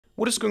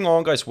What is going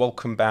on, guys?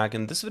 Welcome back.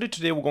 In this video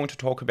today we're going to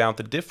talk about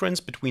the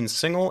difference between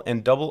single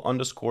and double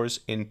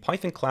underscores in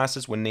Python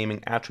classes when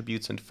naming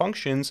attributes and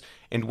functions,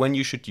 and when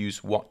you should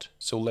use what.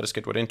 So let us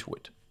get right into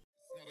it.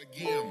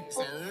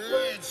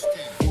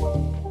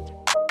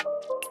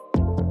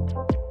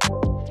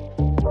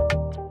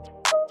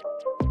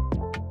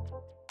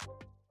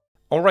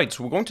 Alright,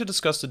 so we're going to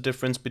discuss the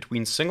difference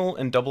between single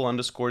and double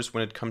underscores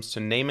when it comes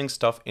to naming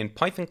stuff in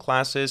Python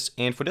classes,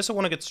 and for this I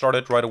want to get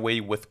started right away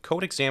with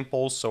code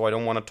examples, so I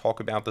don't want to talk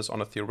about this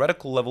on a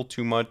theoretical level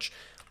too much.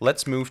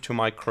 Let's move to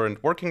my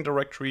current working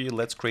directory,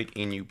 let's create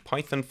a new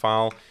Python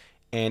file,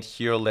 and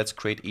here let's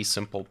create a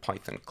simple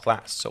Python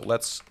class. So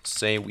let's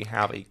say we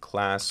have a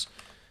class,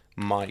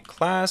 my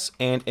class,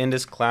 and in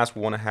this class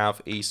we want to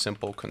have a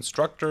simple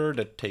constructor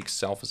that takes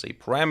self as a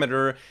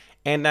parameter.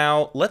 And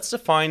now let's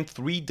define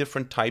three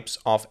different types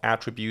of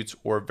attributes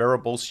or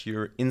variables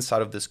here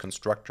inside of this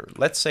constructor.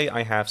 Let's say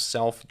I have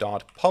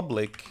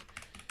self.public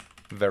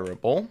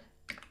variable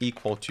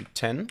equal to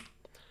 10.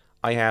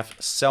 I have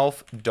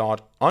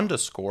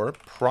self.underscore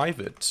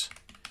private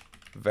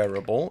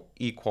variable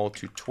equal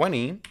to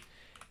 20.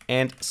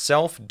 And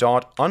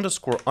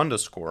self.underscore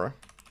underscore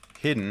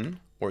hidden,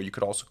 or you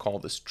could also call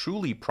this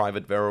truly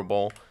private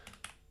variable.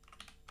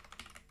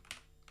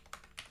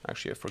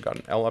 Actually, I forgot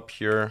an L up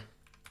here.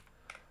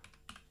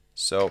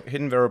 So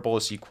hidden variable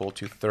is equal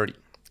to 30.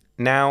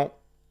 Now,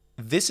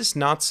 this is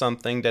not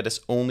something that is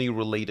only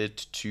related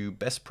to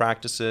best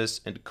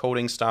practices and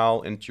coding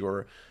style and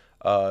your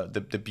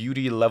the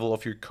beauty level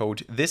of your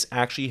code. This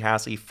actually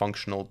has a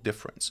functional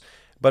difference.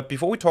 But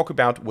before we talk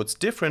about what's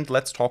different,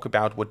 let's talk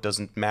about what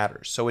doesn't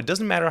matter. So it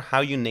doesn't matter how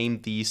you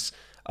name these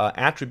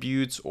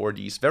attributes or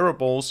these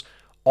variables.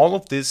 All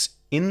of this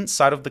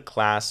inside of the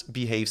class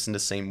behaves in the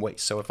same way.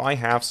 So if I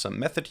have some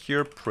method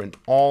here, print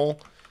all,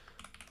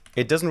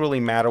 it doesn't really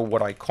matter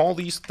what I call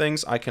these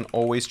things. I can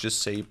always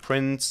just say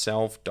print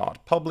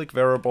self.public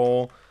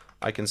variable.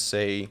 I can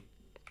say,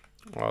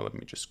 well, let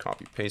me just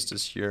copy paste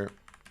this here.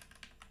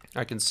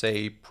 I can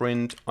say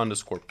print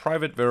underscore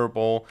private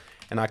variable,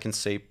 and I can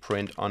say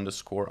print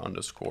underscore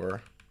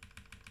underscore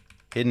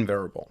hidden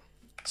variable.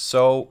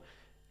 So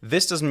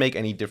this doesn't make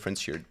any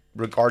difference here.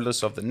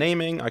 Regardless of the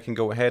naming, I can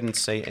go ahead and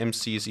say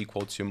MC is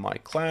equal to my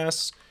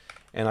class,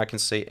 and I can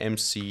say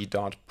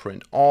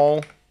MC.print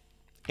all.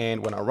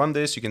 And when I run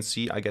this, you can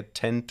see I get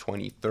 10,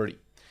 20, 30.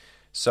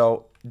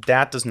 So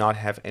that does not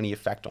have any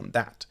effect on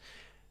that.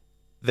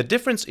 The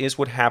difference is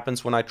what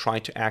happens when I try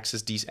to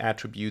access these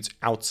attributes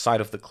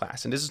outside of the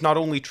class. And this is not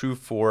only true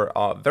for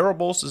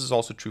variables, this is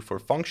also true for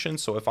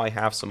functions. So if I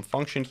have some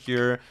function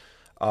here,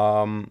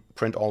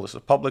 print all is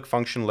a public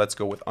function. Let's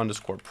go with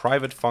underscore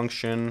private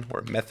function,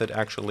 or method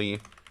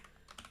actually.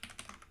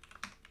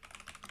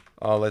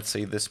 Let's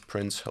say this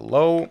prints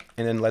hello.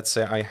 And then let's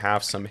say I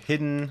have some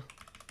hidden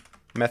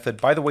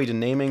method. By the way, the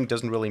naming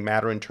doesn't really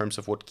matter in terms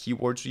of what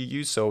keywords you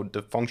use. So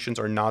the functions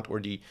are not, or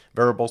the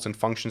variables and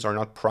functions are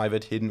not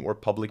private, hidden, or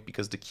public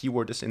because the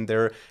keyword is in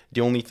there.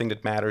 The only thing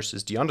that matters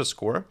is the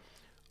underscore,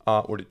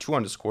 or the two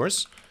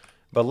underscores.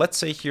 But let's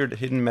say here the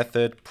hidden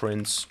method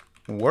prints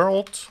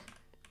world.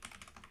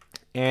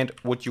 And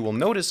what you will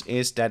notice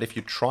is that if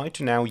you try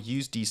to now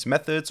use these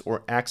methods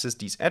or access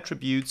these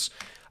attributes,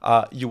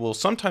 you will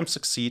sometimes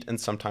succeed and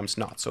sometimes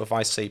not. So if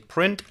I say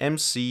print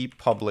MC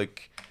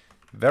public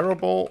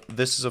variable,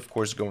 this is of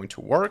course going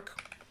to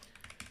work.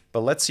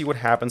 But let's see what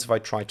happens if I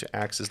try to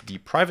access the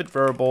private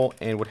variable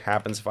and what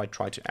happens if I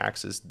try to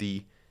access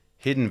the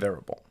hidden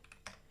variable.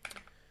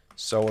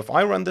 So if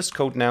I run this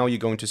code now, you're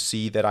going to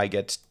see that I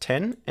get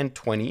 10 and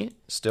 20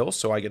 still.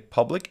 So I get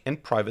public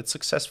and private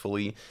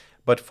successfully.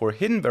 But for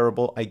hidden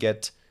variable, I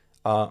get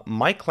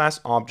my class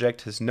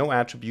object has no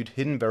attribute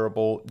hidden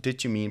variable.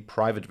 Did you mean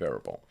private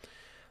variable?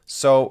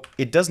 So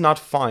it does not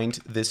find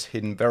this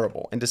hidden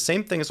variable. And the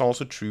same thing is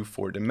also true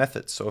for the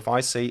method. So if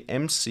I say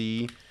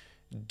mc.private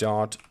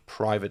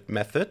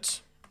method,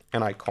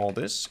 and I call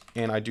this,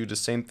 and I do the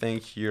same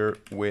thing here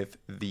with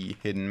the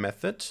hidden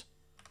method,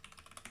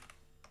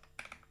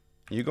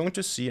 you're going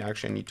to see,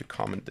 actually I need to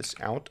comment this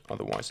out,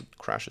 otherwise it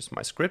crashes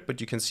my script,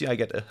 but you can see I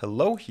get a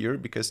hello here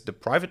because the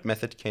private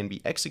method can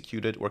be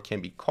executed or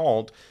can be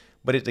called,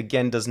 but it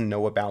again doesn't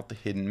know about the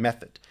hidden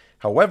method.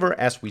 However,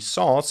 as we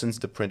saw, since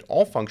the print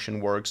all function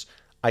works,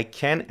 I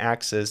can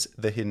access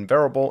the hidden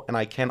variable and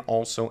I can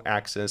also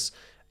access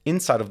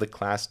inside of the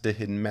class the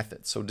hidden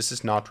method. So this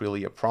is not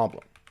really a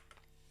problem.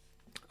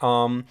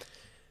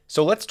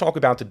 So let's talk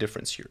about the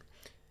difference here.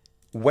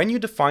 When you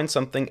define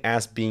something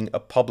as being a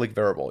public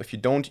variable, if you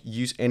don't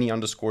use any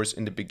underscores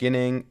in the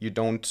beginning, you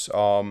don't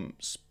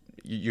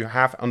you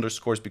have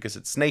underscores because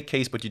it's snake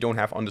case, but you don't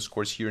have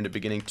underscores here in the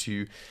beginning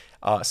to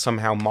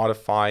somehow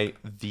modify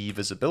the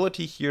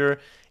visibility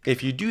here.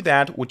 If you do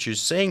that, what you're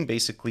saying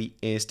basically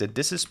is that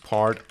this is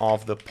part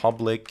of the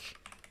public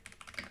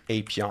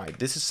API.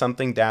 This is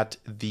something that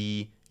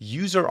the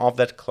user of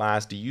that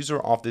class, the user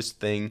of this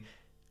thing,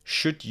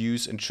 should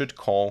use and should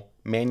call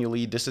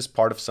manually. This is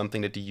part of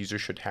something that the user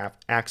should have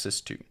access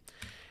to.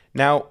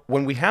 Now,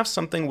 when we have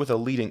something with a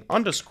leading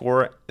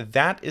underscore,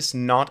 that is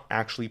not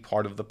actually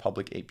part of the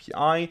public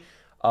API.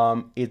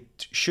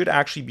 It should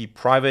actually be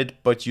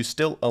private, but you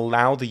still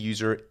allow the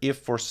user, if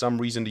for some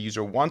reason the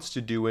user wants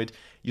to do it,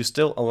 you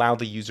still allow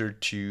the user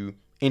to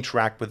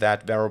interact with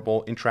that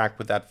variable, interact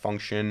with that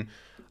function.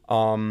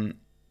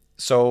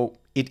 So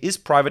it is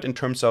private in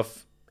terms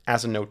of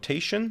as a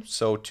notation.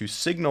 So to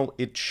signal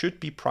it should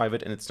be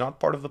private and it's not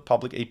part of the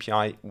public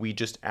API, we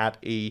just add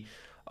a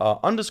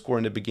underscore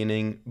in the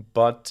beginning,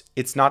 but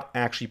it's not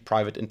actually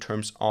private in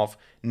terms of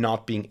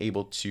not being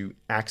able to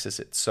access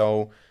it.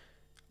 So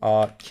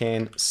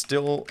can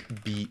still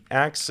be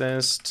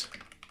accessed,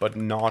 but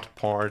not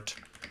part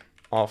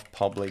of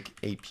public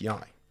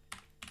API.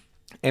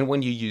 And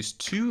when you use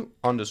two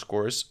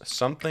underscores,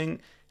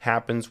 something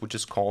happens which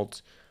is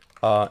called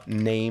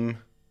name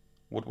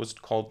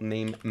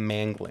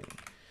mangling.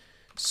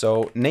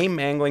 So name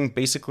mangling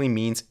basically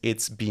means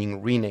it's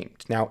being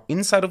renamed. Now,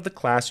 inside of the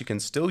class, you can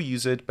still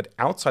use it, but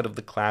outside of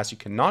the class, you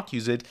cannot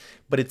use it,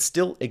 but it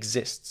still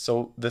exists.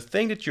 So the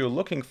thing that you're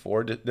looking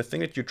for, the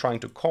thing that you're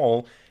trying to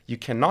call, you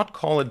cannot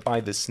call it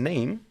by this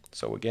name.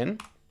 So again,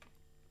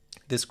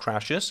 this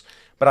crashes,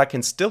 but I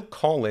can still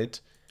call it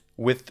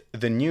with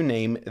the new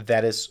name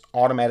that is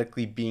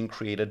automatically being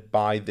created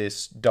by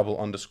this double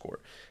underscore.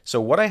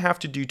 So what I have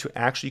to do to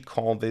actually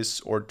call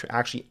this, or to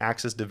actually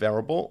access the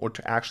variable, or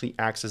to actually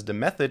access the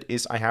method,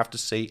 is I have to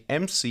say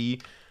MC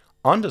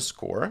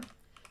underscore,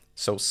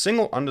 so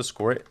single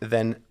underscore,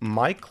 then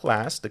my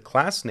class, the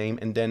class name,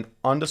 and then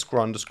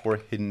underscore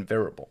underscore hidden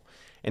variable.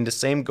 And the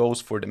same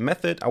goes for the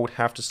method. I would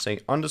have to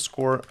say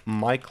underscore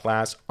my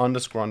class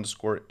underscore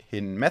underscore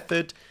hidden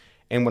method.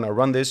 And when I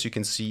run this, you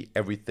can see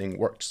everything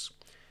works.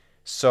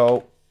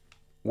 So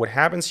what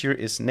happens here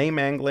is name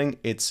mangling.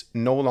 It's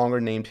no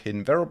longer named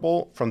hidden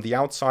variable. From the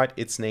outside,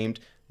 it's named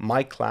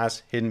my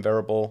class hidden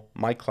variable,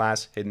 my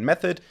class hidden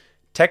method.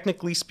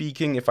 Technically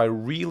speaking, if I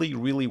really,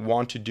 really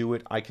want to do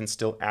it, I can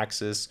still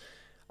access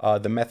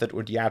the method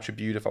or the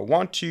attribute if I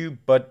want to,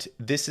 but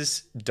this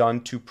is done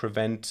to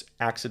prevent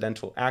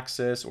accidental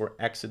access or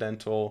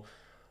accidental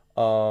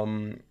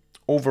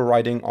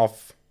overriding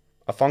of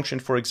a function,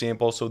 for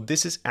example. So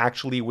this is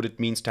actually what it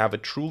means to have a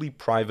truly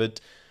private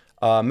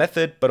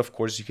method, but of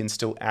course you can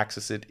still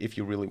access it if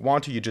you really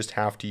want to. You just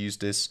have to use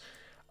this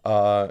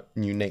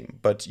new name,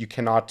 but you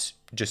cannot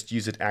just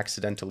use it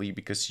accidentally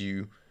because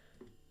you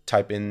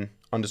type in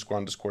underscore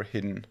underscore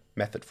hidden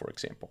method, for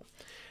example.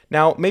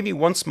 Now, maybe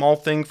one small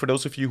thing for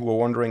those of you who are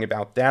wondering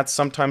about that,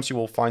 sometimes you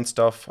will find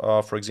stuff,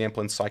 for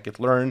example, in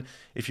scikit-learn.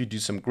 If you do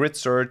some grid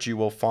search, you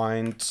will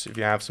find, if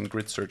you have some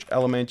grid search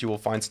element, you will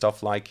find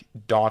stuff like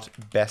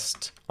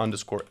 .best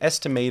underscore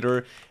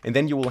estimator, and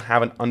then you will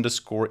have an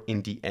underscore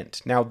in the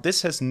end. Now,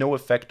 this has no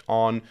effect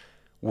on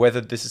whether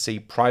this is a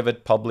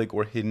private, public,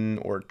 or hidden,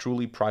 or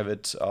truly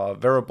private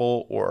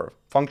variable or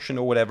function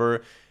or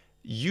whatever.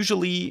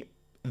 Usually,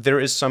 there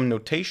is some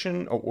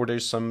notation or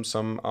there's some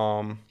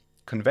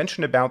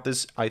convention about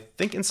this. I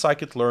think in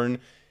scikit-learn,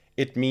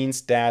 it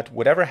means that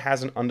whatever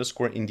has an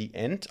underscore in the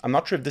end, I'm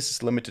not sure if this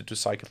is limited to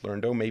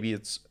scikit-learn though, maybe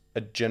it's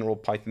a general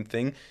Python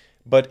thing,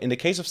 but in the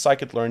case of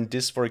scikit-learn,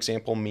 this, for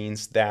example,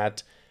 means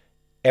that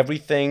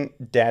everything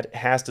that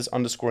has this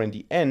underscore in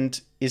the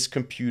end is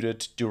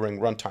computed during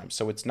runtime.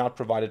 So it's not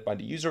provided by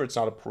the user, it's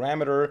not a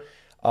parameter.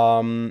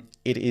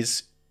 It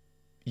is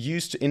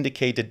used to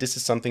indicate that this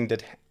is something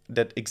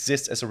that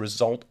exists as a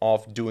result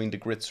of doing the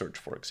grid search,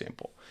 for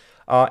example.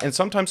 And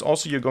sometimes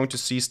also you're going to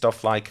see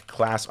stuff like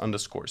class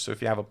underscore. So if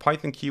you have a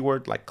Python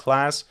keyword like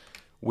class,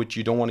 which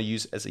you don't want to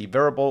use as a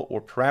variable or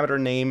parameter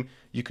name,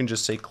 you can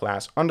just say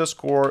class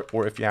underscore,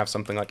 or if you have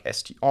something like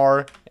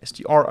str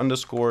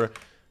underscore,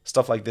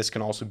 stuff like this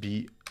can also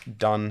be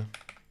done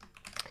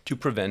to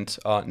prevent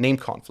name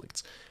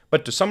conflicts.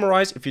 But to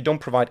summarize, if you don't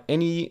provide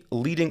any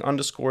leading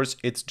underscores,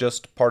 it's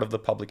just part of the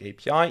public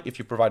API. If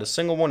you provide a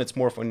single one, it's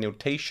more of a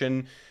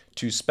notation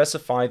to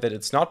specify that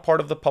it's not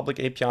part of the public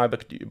API,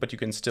 but you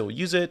can still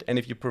use it. And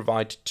if you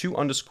provide two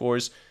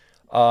underscores,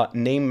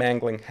 name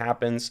mangling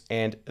happens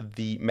and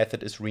the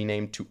method is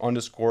renamed to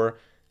underscore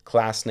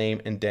class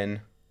name and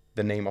then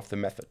the name of the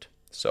method.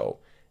 So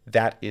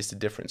that is the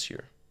difference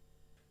here.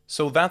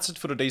 So that's it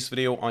for today's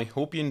video. I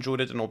hope you enjoyed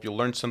it and hope you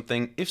learned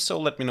something. If so,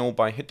 let me know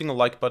by hitting the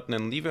like button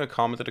and leaving a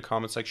comment in the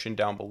comment section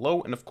down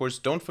below. And of course,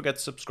 don't forget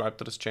to subscribe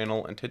to this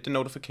channel and hit the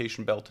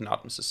notification bell to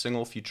not miss a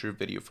single future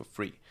video for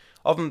free.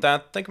 Other than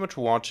that, thank you much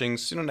for watching,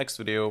 see you in the next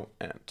video,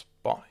 and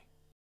bye.